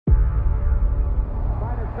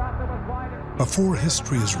Before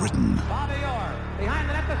history is written,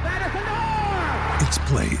 it's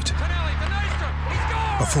played.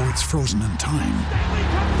 Before it's frozen in time,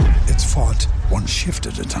 it's fought one shift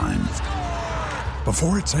at a time.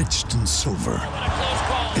 Before it's etched in silver,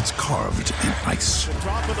 it's carved in ice.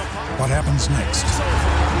 What happens next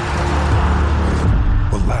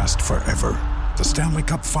will last forever. The Stanley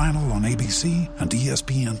Cup Final on ABC and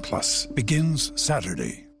ESPN Plus begins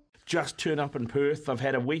Saturday. Just turn up in Perth. They've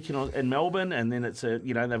had a week in Melbourne, and then it's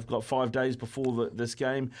they've got 5 days before this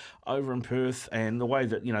game over in Perth. And the way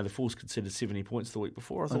that the Force conceded 70 points the week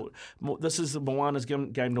before, I thought this is the Moana's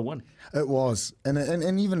game to win. It was, and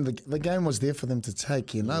even the game was there for them to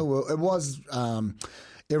take. It was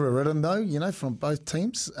error ridden though, from both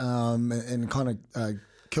teams, and kind of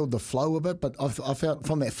killed the flow a bit. But I felt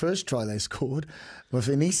from that first try they scored with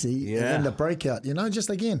Inisi and the breakout, just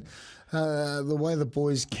again. The way the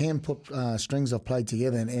boys can put strings of play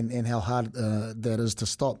together and how hard that is to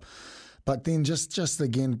stop. But then just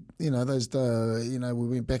again, we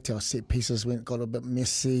went back to our set pieces, got a bit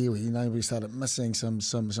messy. We started missing some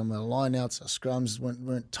of the lineouts. Our scrums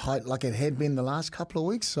weren't tight like it had been the last couple of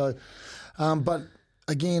weeks. So, but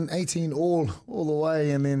again, 18 all the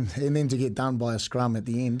way, and then to get done by a scrum at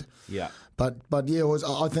the end. Yeah. But yeah,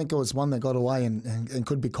 I think it was one that got away and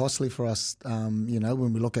could be costly for us.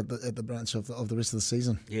 When we look at the branch of the rest of the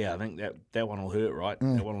season. Yeah, I think that one will hurt, right?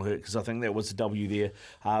 That one will hurt because I think that was a W there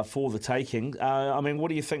for the taking. What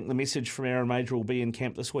do you think the message from Aaron Major will be in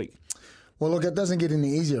camp this week? Well, look, it doesn't get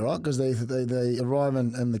any easier, right? Because they arrive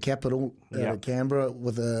in the capital at Canberra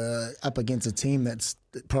with up against a team that's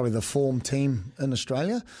probably the form team in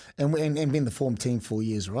Australia and been the form team for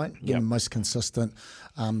years, right? Been the most consistent.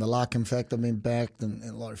 The Larkin factor been backed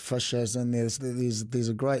and like Fisher's in there. There's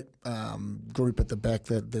a great group at the back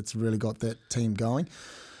that's really got that team going.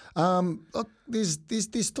 Look, there's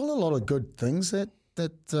still a lot of good things that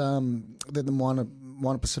the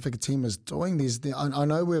Moana Pasifika team is doing. I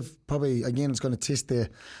know we've probably, again, it's going to test their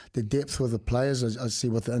depth with the players. I see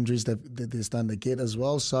with the injuries they're starting to get as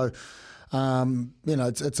well. So,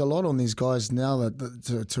 it's a lot on these guys now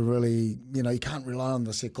to really, you can't rely on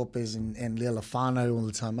the Sekopes and Lealafano all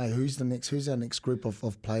the time. Hey, who's our next group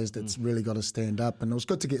of players that's really got to stand up? And it was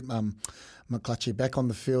good to get McClutchy back on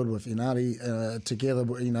the field with Inari together,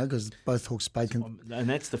 because both Hawke's Bacon. And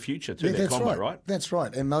that's the future too, that combat, right? That's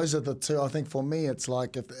right. And those are the two, I think for me, it's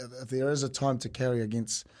like if there is a time to carry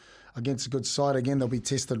against a good side, again, they'll be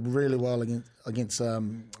tested really well against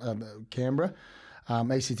Canberra.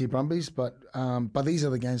 ACT Brumbies, but these are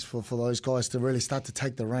the games for those guys to really start to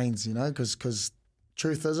take the reins, because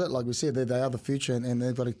truth is it, like we said, they are the future and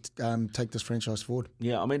they've got to take this franchise forward.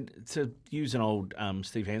 Yeah, to use an old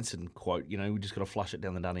Steve Hansen quote, we just got to flush it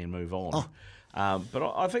down the dunny and move on.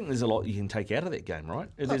 But I think there's a lot you can take out of that game, right?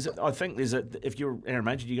 I think if you're Aaron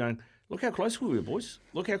Major, you're going, look how close we were, boys.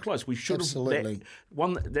 Look how close. We should have. Absolutely.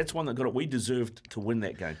 That's one that got it. We deserved to win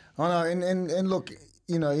that game. I know, and look,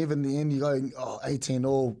 even the end, you go, 18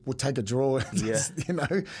 all, we'll take a draw.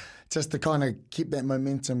 Just to kind of keep that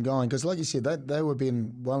momentum going. Because like you said, they were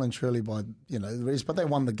being well and truly by, the rest, but they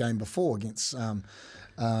won the game before against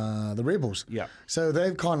the Rebels. Yeah. So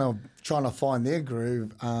they're kind of trying to find their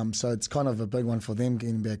groove. So it's kind of a big one for them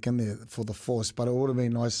getting back in there for the Force. But it would have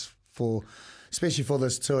been nice especially for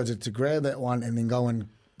this tour, to grab that one and then go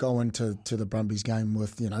into the Brumbies game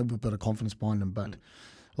with, a bit of confidence behind them. But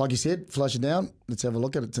like you said, flush it down. Let's have a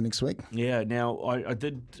look at it to next week. Yeah. Now,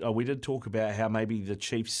 we did talk about how maybe the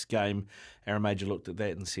Chiefs game, Aaron Major looked at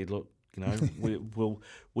that and said, look,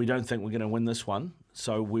 we don't think we're going to win this one,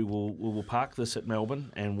 so we will park this at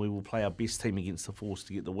Melbourne and we will play our best team against the Force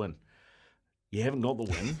to get the win. You haven't got the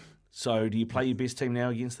win, so do you play your best team now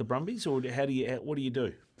against the Brumbies, or what do you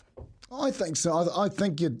do? I think so. I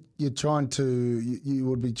think you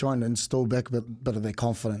would be trying to install back a bit of their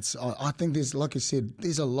confidence. I think there's, like you said,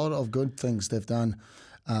 there's a lot of good things they've done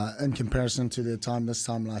in comparison to their time this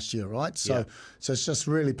time last year, right? So it's just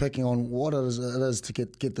really picking on what it is to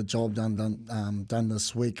get the job done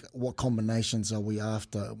this week. What combinations are we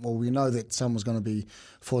after? Well, we know that someone's going to be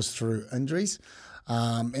forced through injuries.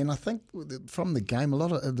 And I think from the game, a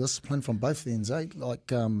lot of discipline from both ends, eh? Like,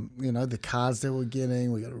 the cards that we're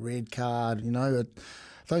getting, we got a red card,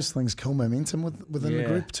 those things kill momentum within the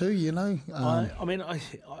group too, I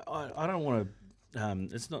don't want to,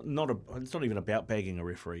 it's not even about bagging a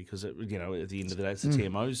referee because, at the end of the day, it's the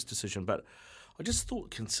TMO's decision, but I just thought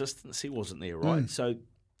consistency wasn't there, right? So,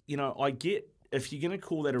 I get, if you're going to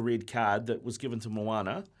call that a red card that was given to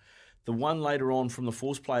Moana, the one later on from the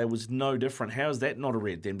Force player was no different. How is that not a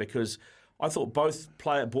red then? Because I thought both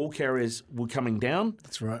ball carriers were coming down.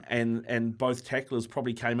 That's right. And both tacklers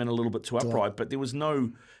probably came in a little bit too upright, but there was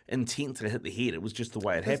no intent to hit the head. It was just the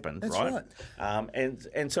way it happened, that's right?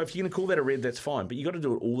 And so if you're going to call that a red, that's fine. But you got to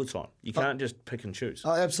do it all the time. You can't just pick and choose.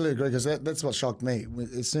 I absolutely agree, because that's what shocked me.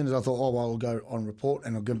 As soon as I thought, I'll go on report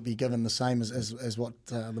and I'll be given the same as what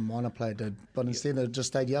the Moana player did, but instead it just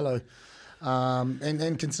stayed yellow.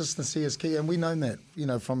 And consistency is key, and we know that,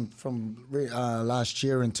 from last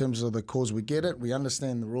year in terms of the calls. We get it, we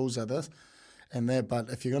understand the rules are this and that, but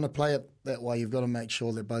if you're going to play it that way, you've got to make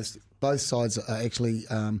sure that both sides are actually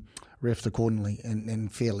refed accordingly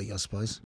and fairly, I suppose.